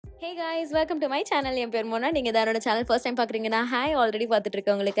Hey guys, welcome to my channel. என் பேர் மோனா. நீங்கள் தான் என்னோட சேனல் ஃபர்ஸ்ட் டைம் பார்க்குறீங்கன்னா ஹாய், ஆல்ரெடி பார்த்துட்டு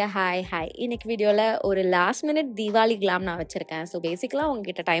இருக்கவங்களுக்கு ஹாய். இன்னைக்கு வீடியோவில் ஒரு லாஸ்ட் மினிட் தீபாவளி கிளாம் நான் வச்சுருக்கேன். ஸோ பேசிக்கலாக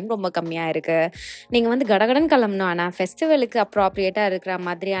உங்ககிட்ட டைம் ரொம்ப கம்மியாக இருக்குது. நீங்கள் வந்து கடகடன் கிளம்பணும், ஆனால் ஃபெஸ்டிவலுக்கு அப்ராப்ரியேட்டாக இருக்கிற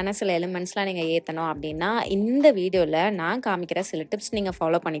மாதிரியான சில எலிமெண்ட்ஸ்லாம் நீங்கள் ஏற்றணும் அப்படின்னா இந்த வீடியோவில் நான் காமிக்கிற சில டிப்ஸ் நீங்கள்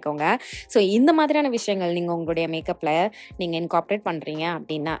ஃபாலோ பண்ணிக்கோங்க. ஸோ இந்த மாதிரியான விஷயங்கள் நீங்கள் உங்களுடைய மேக்கப்பில் நீங்கள் இன்கார்பரேட் பண்ணுறீங்க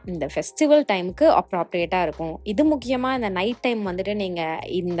அப்படின்னா இந்த ஃபெஸ்டிவல் டைமுக்கு அப்ராப்ரியேட்டாக இருக்கும். இது முக்கியமாக இந்த நைட் டைம் வந்துட்டு நீங்கள்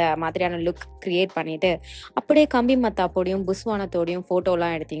இந்த மாதிரியான லுக் கிரியேட் பண்ணிட்டு அப்படியே கம்பி மத்தாப்போடையும் புஸ்வானத்தோடையும்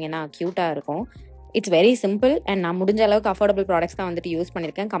ஃபோட்டோலாம் எடுத்தீங்கன்னா க்யூட்டாக இருக்கும். இட்ஸ் வெரி சிம்பிள் அண்ட் நான் முடிஞ்ச அளவுக்கு அஃபோர்டபுள் ப்ராடக்ட்ஸ் தான் வந்துட்டு யூஸ்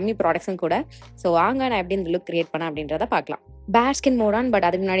பண்ணியிருக்கேன், கம்மி ப்ராடக்ட்ஸும் கூட. ஸோ வாங்க நான் எப்படி இந்த லுக் கிரியேட் பண்ணேன் அப்படின்றத பார்க்கலாம். பேட் ஸ்கின் மோடான், பட்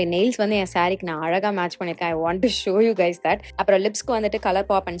அதுக்கு முன்னாடி நெயில்ஸ் வந்து என் சாரிக்கு நான் அழகாக மேட்ச் பண்ணியிருக்கேன். I want to show you guys that. அப்புறம் லிப்ஸ்க்கு வந்துட்டு colour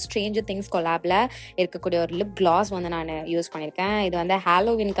pop and Stranger things கொலாபில் இருக்கக்கூடிய ஒரு லிப் கிளாஸ் வந்து நான் யூஸ் பண்ணியிருக்கேன். இது வந்து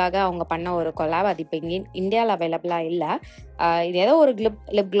ஹாலோவின்காக அவங்க பண்ண ஒரு கொலாப். அது இப்போ இங்கே இந்தியாவில் அவைலபிளாக இல்லை. இது ஏதோ ஒரு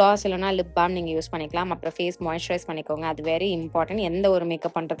லிப் கிளாஸ் இல்லைனா லிப் பாம் நீங்கள் யூஸ் பண்ணிக்கலாம். அப்புறம் ஃபேஸ் மாய்ஸ்சரைஸ் பண்ணிக்கோங்க, அது வெரி இம்பார்ட்டன்ட். எந்த ஒரு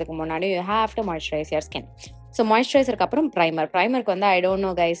மேக்கப் பண்ணுறதுக்கு முன்னாடி you have to moisturise your skin. So மாய்ஸ்சரைசருக்கு அப்புறம் ப்ரைமருக்கு வந்து I don't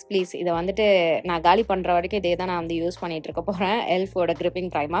know guys, please இதை வந்துட்டு நான் காலி பண்ணுற வரைக்கும் இதே தான் நான் வந்து யூஸ் பண்ணிட்டு இருக்க போகிறேன். எல்ஃபோட கிரிப்பிங்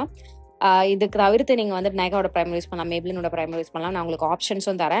ப்ரைமர். இதுக்கு தவிர்த்து நீங்கள் வந்து நைகாவோட ப்ரைமர் யூஸ் பண்ணலாம், மேப்ளினோட ப்ரைமர் யூஸ் பண்ணலாம். நான் உங்களுக்கு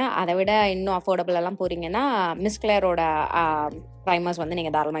ஆப்ஷன்ஸும் தரேன். அதை விட இன்னும் அஃபோர்டபுள் எல்லாம் போகிறீங்கன்னா மிஸ் கிளேரோட ப்ரைமர்ஸ் வந்து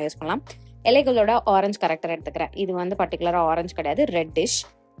நீங்கள் தாராளமாக யூஸ் பண்ணலாம். எலைகளோட ஆரஞ்சு கரெக்டர் எடுத்துக்கிறேன். இது வந்து பர்டிகுலராக ஆரஞ்சு கிடையாது, ரெட்டிஷ்.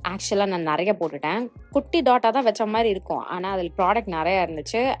 ஆக்சுவலாக நான் நிறைய போட்டுட்டேன். குட்டி டாட்டாக தான் வச்ச மாதிரி இருக்கும், ஆனால் அதில் ப்ராடக்ட் நிறையா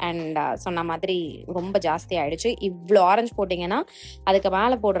இருந்துச்சு அண்ட் சொன்ன மாதிரி ரொம்ப ஜாஸ்தி ஆகிடுச்சு. இவ்வளோ ஆரஞ்சு போட்டிங்கன்னா அதுக்கு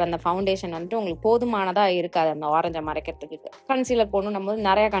மேலே போடுற அந்த ஃபவுண்டேஷன் வந்துட்டு உங்களுக்கு போதுமானதாக இருக்காது அந்த ஆரஞ்சை மறைக்கிறதுக்கு. கன்சீலர் போடணும், நம்ம வந்து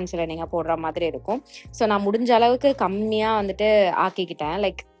நிறையா கன்சீலர் நீங்கள் போடுற மாதிரி இருக்கும். ஸோ நான் முடிஞ்ச அளவுக்கு கம்மியாக வந்துட்டு ஆக்கிக்கிட்டேன்.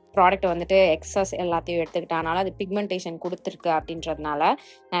 லைக் ப்ராடக்ட் வந்துட்டு எக்ஸஸ் எல்லாத்தையும் எடுத்துக்கிட்டனால அது பிக்மெண்டேஷன் கொடுத்துருக்கு அப்படின்றதுனால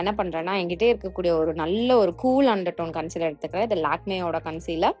நான் என்ன பண்ணுறேன்னா என்கிட்டே இருக்கக்கூடிய ஒரு நல்ல ஒரு கூல் அண்டர்டோன் கன்சீலர் எடுத்துக்கிறேன். இது லாக்மேயோட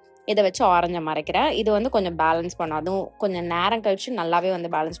கன்சீலர். இதை வச்சு ஆரஞ்சை மறைக்கிறேன். இது வந்து கொஞ்சம் பேலன்ஸ் பண்ணும், அதுவும் கொஞ்சம் நேரம் கழிச்சு நல்லாவே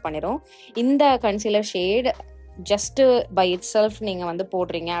வந்து பேலன்ஸ் பண்ணிடும். இந்த concealer shade just by it self நீங்கள் வந்து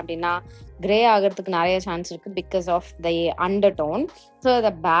போடுறீங்க அப்படின்னா கிரே ஆகிறதுக்கு நிறைய சான்ஸ் இருக்குது because of the undertone. So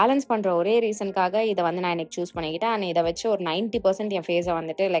இதை பேலன்ஸ் பண்ணுற ஒரே ரீசனுக்காக இதை வந்து நான் எனக்கு சூஸ் பண்ணிக்கிட்டேன். அண்ட் இதை வச்சு ஒரு 90% என் ஃபேஸை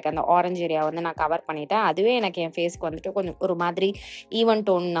வந்துட்டு லைக் அந்த ஆரஞ்சு ஏரியா வந்து நான் கவர் பண்ணிட்டேன். அதுவே எனக்கு என் ஃபேஸ்க்கு வந்துட்டு கொஞ்சம் ஒரு மாதிரி ஈவன்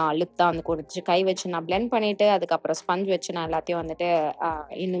டோன் லுக் தான் வந்து கொடுத்துச்சு. கை வச்சு நான் பிளெண்ட் பண்ணிவிட்டு அதுக்கப்புறம் ஸ்பஞ்ச் வச்சு நான் எல்லாத்தையும் வந்துட்டு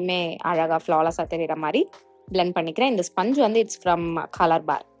இன்னுமே அழகாக ஃப்ளாலஸாக தெரிகிற மாதிரி பிளெண்ட் பண்ணிக்கிறேன். இந்த ஸ்பஞ்ச் வந்து இட்ஸ் ஃப்ரம் கலர்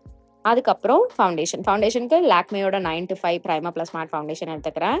பார். அதுக்கப்புறம் ஃபவுண்டேஷனுக்கு லாக்மேயோட 9-5 ப்ரைமர் ப்ளஸ் மேட் ஃபவுண்டேஷன்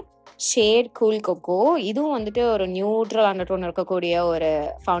எடுத்துக்கிறேன். Shade cool kho kho. இதுவும் வந்துட்டு ஒரு நியூட்ரல் அண்டர்டோன் இருக்கக்கூடிய ஒரு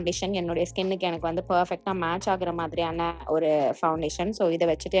ஃபவுண்டேஷன். என்னுடைய ஸ்கின்னுக்கு எனக்கு வந்து பர்ஃபெக்டாக மேட்ச் ஆகுற மாதிரியான ஒரு ஃபவுண்டேஷன். ஸோ இதை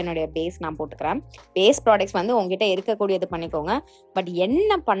வச்சுட்டு என்னுடைய பேஸ் நான் போட்டுக்கிறேன். பேஸ் ப்ராடக்ட்ஸ் வந்து உங்ககிட்ட இருக்கக்கூடியது பண்ணிக்கோங்க. பட்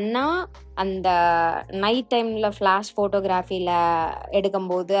என்ன பண்ணால் அந்த நைட் டைமில் ஃப்ளாஷ் ஃபோட்டோகிராஃபியில்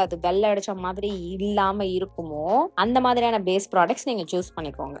எடுக்கும்போது அது வெள்ளை அடித்த மாதிரி இல்லாமல் இருக்குமோ அந்த மாதிரியான பேஸ் ப்ராடக்ட்ஸ் நீங்கள் சூஸ்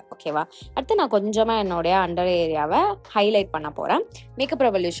பண்ணிக்கோங்க. ஓகேவா? அடுத்து நான் கொஞ்சமாக என்னுடைய அண்டர் ஏரியாவை ஹைலைட் பண்ண போகிறேன். மேக்கப்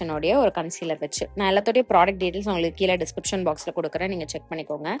ரெவல்யூஷனோடைய ஒரு கன்சீலர் வச்சு. நான் எல்லாத்தோடைய ப்ராடக்ட் டீடைல்ஸ் உங்களுக்கு கீழே டிஸ்கிரிப்ஷன் பாக்ஸில் கொடுக்குறேன், நீங்கள் செக்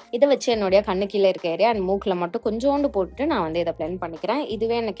பண்ணிக்கோங்க. இதை வச்சு என்னுடைய கண்ணு கீழே இருக்க ஏரியா அண்ட் மூக்கில் மட்டும் கொஞ்சோண்டு போட்டுட்டு நான் வந்து இதை பிளெண்ட் பண்ணிக்கிறேன்.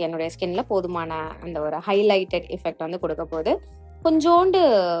 இதுவே எனக்கு என்னுடைய ஸ்கின்ல போதுமான அந்த ஒரு ஹைலைட்டட் எஃபெக்ட் வந்து கொடுக்க போகுது. கொஞ்சோண்டு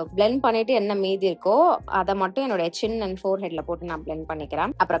பிளெண்ட் பண்ணிட்டு என்ன மீதி இருக்கோ அதை மட்டும் என்னுடைய சின் அண்ட் ஃபோர் ஹெட்ல போட்டு நான் பிளெண்ட்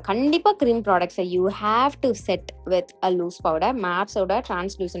பண்ணிக்கிறேன். அப்புறம் கண்டிப்பாக க்ரீம் ப்ராடக்ட்ஸை you have to set with a loose powder. மேப்ஸோட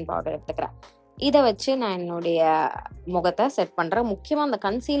translucent powder எடுத்துக்கிறேன். இதை வச்சு நான் என்னுடைய முகத்தை செட் பண்ணுறேன். முக்கியமாக அந்த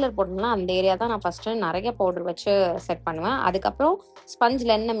கன்சீலர் போட்டோம்னா அந்த ஏரியா தான் நான் ஃபஸ்ட்டு நிறைய பவுடர் வச்சு செட் பண்ணுவேன். அதுக்கப்புறம்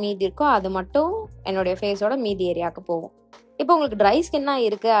ஸ்பஞ்சில் என்ன மீதி இருக்கோ அது மட்டும் என்னுடைய ஃபேஸோட மீதி ஏரியாவுக்கு போகும். இப்போ உங்களுக்கு ட்ரை ஸ்கின்னாக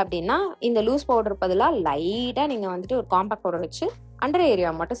இருக்குது அப்படின்னா இந்த லூஸ் பவுடர் பதிலாக லைட்டாக நீங்கள் வந்துட்டு ஒரு காம்பேக்ட் பவுடர் வச்சு அண்டர்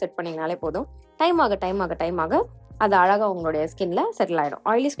ஏரியா மட்டும் செட் பண்ணிங்கனாலே போதும். டைம் ஆக அது அழகாக உங்களுடைய ஸ்கின்ல செட்டில் ஆகிடும்.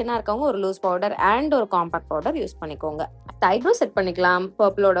 ஆயிலி ஸ்கின்னாக இருக்கவங்க ஒரு லூஸ் பவுடர் அண்ட் ஒரு காம்பேக்ட் பவுடர் யூஸ் பண்ணிக்கோங்க. ஐப்ரோ செட் பண்ணிக்கலாம்.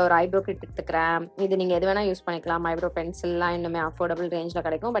 பர்பிளோட ஒரு ஐப்ரோ கிட் எடுத்துக்கிறேன். இது நீங்கள் எது வேணால் யூஸ் பண்ணிக்கலாம். ஐப்ரோ பென்சில்லாம் இன்னுமே அஃபோர்டபுள் ரேஞ்சில்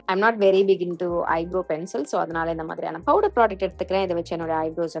கிடைக்கும். But I'm not very big in to eyebrow pencil. So அதனால இந்த மாதிரியான பவுடர் ப்ராடக்ட் எடுத்துக்கிறேன். இதை வச்சு என்னுடைய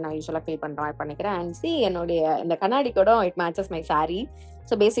ஐப்ரோஸை நான் யூஸ்வலாக ஃபில் பண்ணுற மாதிரி பண்ணிக்கிறேன். அண்ட் சி என்னுடைய இந்த கண்ணாடி கூட it matches my sorry.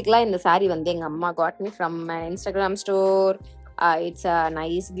 So பேசிக்கலாக இந்த சாரி வந்து எங்கள் அம்மா got me from Instagram store. It's a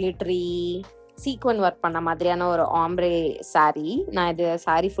nice glittery சீக்வன் work பண்ண மாதிரியான ஒரு ஆம்ப்ரே சாரீ. நான் இது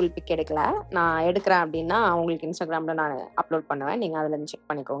சாரீ ஃபுல் பிக் எடுக்கல. நான் எடுக்கிறேன் அப்படின்னா உங்களுக்கு இன்ஸ்டாகிராமில் நான் அப்லோட் பண்ணுவேன், நீங்கள் அதில் செக்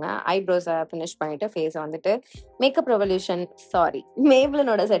பண்ணிக்கோங்க. ஐப்ரோஸை ஃபினிஷ் பண்ணிவிட்டு ஃபேஸை வந்துட்டு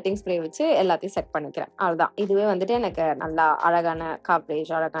மேப்ளினோட செட்டிங் ஸ்ப்ரே வச்சு எல்லாத்தையும் செட் பண்ணிக்கிறேன். அவ்வளோதான். இதுவே வந்துட்டு எனக்கு நல்லா அழகான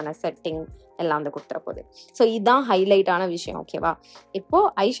கவரேஜ், அழகான செட்டிங் எல்லாம் வந்து கொடுத்துற போகுது. ஸோ இதுதான் ஹைலைட்டான விஷயம். ஓகேவா? இப்போ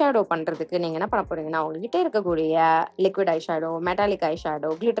ஐஷேடோ பண்றதுக்கு நீங்க என்ன பண்ண போறீங்கன்னா, உங்ககிட்ட இருக்கக்கூடிய liquid eyeshadow, metallic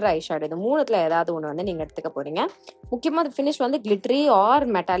eyeshadow, glitter eyeshadow, இது மூணுத்துல ஏதாவது ஒன்று வந்து நீங்க எடுத்துக்க போறீங்க. முக்கியமா அது ஃபினிஷ் வந்து கிளிட்டரி ஆர்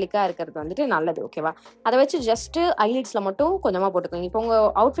மெட்டாலிக்கா இருக்கிறது வந்துட்டு நல்லது. ஓகேவா? அதை வச்சு ஜஸ்ட் ஐலிட்ஸ்ல மட்டும் கொஞ்சமா போட்டுக்கோங்க. இப்போ உங்க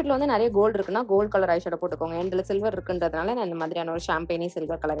அவுட்ஃபிட்ல வந்து நிறைய கோல்டு இருக்குன்னா கோல்டு கலர் ஐஷேடோ போட்டுக்கோங்க. எண்டில் சில்வர் இருக்குன்றதுனால நான் இந்த மாதிரியான ஒரு ஷாம்பெயினி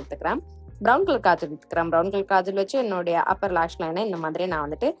சில்வர் கலர் எடுத்துக்கிறேன். ப்ரௌன் கலர் காஜல் எடுத்துக்கிறேன். ப்ரௌன் கலர் காஜல் வச்சு என்னுடைய அப்பர் லேஷ் லைனை இந்த மாதிரி நான்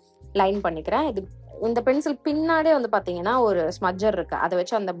வந்துட்டு லைன் பண்ணிக்கிறேன். இந்த பென்சில் பின்னாடியே வந்து பாத்தீங்கன்னா ஒரு ஸ்மட்ஜர் இருக்கு. அதை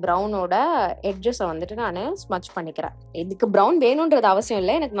வச்சு அந்த ப்ரௌனோட எட்ஜஸை வந்துட்டு நான் ஸ்மட்ச் பண்ணிக்கிறேன். இதுக்கு ப்ரௌன் வேணும்ன்றது அவசியம்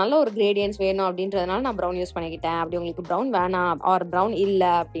இல்லை. எனக்கு நல்ல ஒரு கிரேடியன்ஸ் வேணும் அப்படின்றதுனால நான் ப்ரௌன் யூஸ் பண்ணிக்கிட்டேன். அப்படி உங்களுக்கு ப்ரௌன் வேணாம் ஆர் ப்ரௌன்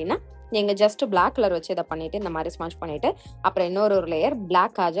இல்லை அப்படின்னா நீங்க ஜஸ்ட் பிளாக் கலர் வச்சு இதை பண்ணிட்டு இந்த மாதிரி ஸ்மட்ச் பண்ணிட்டு அப்புறம் இன்னொரு லேயர்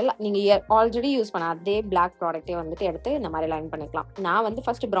பிளாக் காஜல் நீங்க ஆல்ரெடி யூஸ் பண்ண அதே பிளாக் ப்ராடக்டே வந்துட்டு எடுத்து இந்த மாதிரி லைன் பண்ணிக்கலாம். நான் வந்து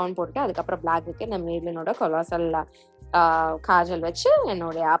ஃபர்ஸ்ட் ப்ரௌன் போட்டுட்டு அதுக்கப்புறம் பிளாக்கு இந்த மேபிளினோட கொலாசல் காஜல் வச்சு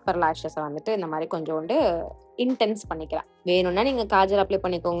என்னுடைய அப்பர் லேஷஸை வந்துட்டு இந்த மாதிரி கொஞ்சோண்டு இன்டென்ஸ் பண்ணிக்கிறேன். வேணும்னா நீங்க காஜல் அப்ளை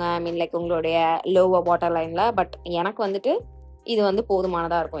பண்ணிக்கோங்க, ஐ மீன் லைக் உங்களுடைய லோவர் வாட்டர் லைன்ல. பட் எனக்கு வந்துட்டு இது வந்து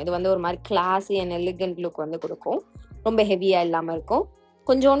போதுமானதா இருக்கும். இது வந்து ஒரு மாதிரி கிளாஸி அண்ட் எலிகன்ட் லுக் வந்து கொடுக்கும். ரொம்ப ஹெவியா இல்லாம இருக்கும்.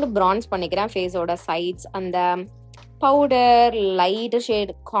 கொஞ்சோண்டு பிரான்ஸ் பண்ணிக்கிறேன் ஃபேஸோட சைட்ஸ். அந்த powder, light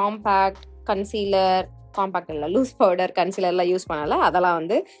shade, compact concealer, compact இல்லை லூஸ் பவுடர், கன்சீலர்லாம் யூஸ் பண்ணல, அதெல்லாம்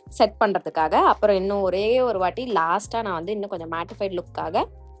வந்து செட் பண்ணுறதுக்காக. அப்புறம் இன்னும் ஒரே ஒரு வாட்டி லாஸ்ட்டாக நான் வந்து இன்னும் கொஞ்சம் மேட்டிஃபைட் லுக்காக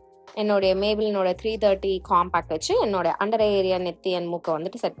என்னுடைய மேபிளினோட 330 காம்பேக்ட் வச்சு என்னோட அண்டர் ஏரியா, நெத்தி அண்ட் மூக்கை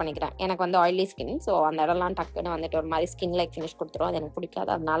வந்துட்டு செட் பண்ணிக்கிறேன். எனக்கு வந்து ஆயிலி ஸ்கின், ஸோ அந்த இடம்லாம் டக்குன்னு வந்துட்டு ஒரு மாதிரி ஸ்கின் லைக் ஃபினிஷ் கொடுத்துரும். அது எனக்கு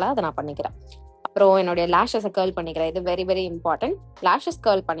பிடிக்காது, அதனால அதை நான் பண்ணிக்கிறேன். அப்புறம் என்னுடைய லேஷஸை கேர்ள் பண்ணிக்கிறேன். இது very very important. Lashes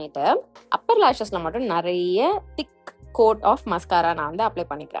girl பண்ணிட்டு அப்பர் லேஷஸ்ல மட்டும் நிறைய திக் கோட் ஆஃப் மஸ்காரா நான் வந்து அப்ளை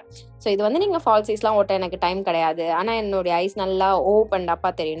பண்ணிக்கிறேன். ஸோ இது வந்து நீங்கள் ஃபால்சீஸ்லாம் ஓட்ட எனக்கு டைம் கிடையாது, ஆனால் என்னுடைய ஐஸ் நல்லா ஓப்பன்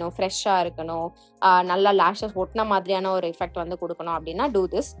அப்பாக தெரியணும், ஃப்ரெஷ்ஷாக இருக்கணும், நல்லா லேஷஸ் ஒட்டின மாதிரியான ஒரு எஃபெக்ட் வந்து கொடுக்கணும் அப்படின்னா டூ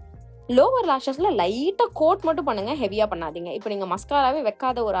திஸ். லோவர் லேஷஸ்ல லைட்டாக கோட் மட்டும் பண்ணுங்க, ஹெவியாக பண்ணாதீங்க. இப்போ நீங்கள் மஸ்காராவே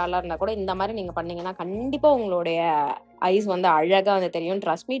வைக்காத ஒரு ஆளாக இருந்தால் கூட இந்த மாதிரி நீங்கள் பண்ணீங்கன்னா கண்டிப்பாக உங்களுடைய ஐஸ் வந்து அழகாக வந்து தெரியும்.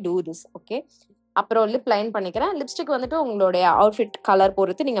 Trust me, do this. Okay. அப்புறம் லிப் லைன் பண்ணிக்கிறேன். லிப்ஸ்டிக் வந்துட்டு உங்களுடைய அவுட்ஃபிட் கலர்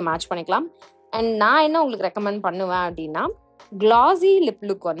பொறுத்து நீங்கள் மேட்ச் பண்ணிக்கலாம். அண்ட் நான் என்ன உங்களுக்கு ரெக்கமெண்ட் பண்ணுவேன் அப்படின்னா கிளாஸி லிப்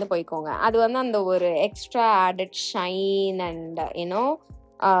லுக் வந்து போய்க்கோங்க. அது வந்து அந்த ஒரு extra added shine and you know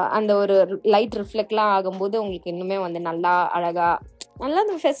அந்த ஒரு லைட் ரிஃப்ளெக்ட்லாம் ஆகும்போது உங்களுக்கு இன்னுமே வந்து நல்லா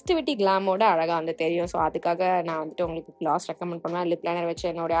அந்த ஃபெஸ்டிவிட்டி கிளாமோட அழகாக வந்து தெரியும். ஸோ அதுக்காக நான் வந்துட்டு உங்களுக்கு கிளாஸ் ரெக்கமெண்ட் பண்ணுவேன். லிப் லைனர் வச்சு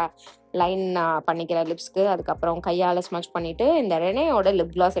என்னோட லைன் பண்ணிக்கிறேன் லிப்ஸ்க்கு. அதுக்கப்புறம் கையால் ஸ்மச் பண்ணிட்டு இந்த ரெனேயோட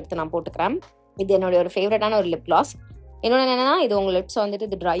லிப் கிளாஸ் எடுத்து நான் போட்டுக்கிறேன். இது என்னுடைய ஒரு ஃபேவரட்டான ஒரு லிப் கிளாஸ். இன்னொன்று என்னன்னா, இது உங்கள் லிப்ஸ் வந்துட்டு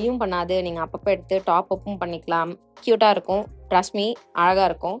இது ட்ரையும் பண்ணாது, நீங்கள் அப்பப்போ எடுத்து டாப் அப்பும் பண்ணிக்கலாம். க்யூட்டாக இருக்கும், ட்ரஸ்ட் மீ, அழகாக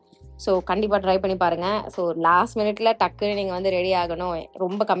இருக்கும். ஸோ கண்டிப்பாக ட்ரை பண்ணி பாருங்கள். ஸோ லாஸ்ட் மினிட்ல டக்குன்னு நீங்கள் வந்து ரெடி ஆகணும்,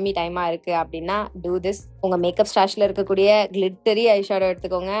 ரொம்ப கம்மி டைமாக இருக்குது அப்படின்னா டூ திஸ். உங்கள் மேக்கப் ஸ்டாஷ்ல இருக்கக்கூடிய கிளிட்டரி ஐஷேடோ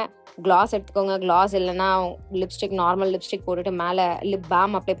எடுத்துக்கோங்க, கிளாஸ் எடுத்துக்கோங்க. கிளாஸ் இல்லைன்னா லிப்ஸ்டிக், நார்மல் லிப்ஸ்டிக் போட்டுட்டு மேலே லிப்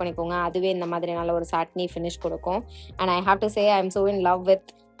பாம் அப்ளை பண்ணிக்கோங்க. அதுவே இந்த மாதிரி நல்ல ஒரு சாட்னி ஃபினிஷ் கொடுக்கும். And I have to say I am so in love with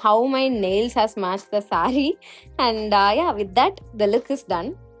how my nails has matched the saree. And yeah, with that the look is done.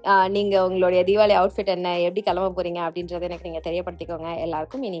 நீங்க உங்களுடைய தீபாவளி அவுட்ஃபிட் என்ன, எப்படி கிளம்ப போறீங்க அப்படின்றத எனக்கு நீங்க தெரியப்படுத்திக்கோங்க.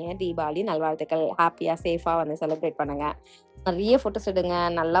 எல்லாருக்கும் இனிய தீபாவளி நல்வாழ்த்துக்கள். ஹாப்பியா சேஃபா வந்து செலிப்ரேட் பண்ணுங்க. நிறைய ஃபோட்டோஸ் எடுங்க,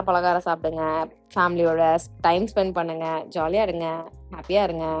 நல்லா பலகாரம் சாப்பிடுங்க, ஃபேமிலியோட டைம் ஸ்பெண்ட் பண்ணுங்க, ஜாலியா இருங்க, ஹாப்பியா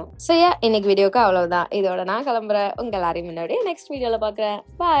இருங்க. ஸோ இன்னைக்கு வீடியோக்கு அவ்வளவுதான். இதோட நான் கிளம்புறேன். உங்க எல்லாரையும் முன்னாடி நெக்ஸ்ட் வீடியோல பாக்குறேன்.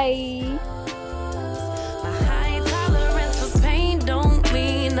 பாய்.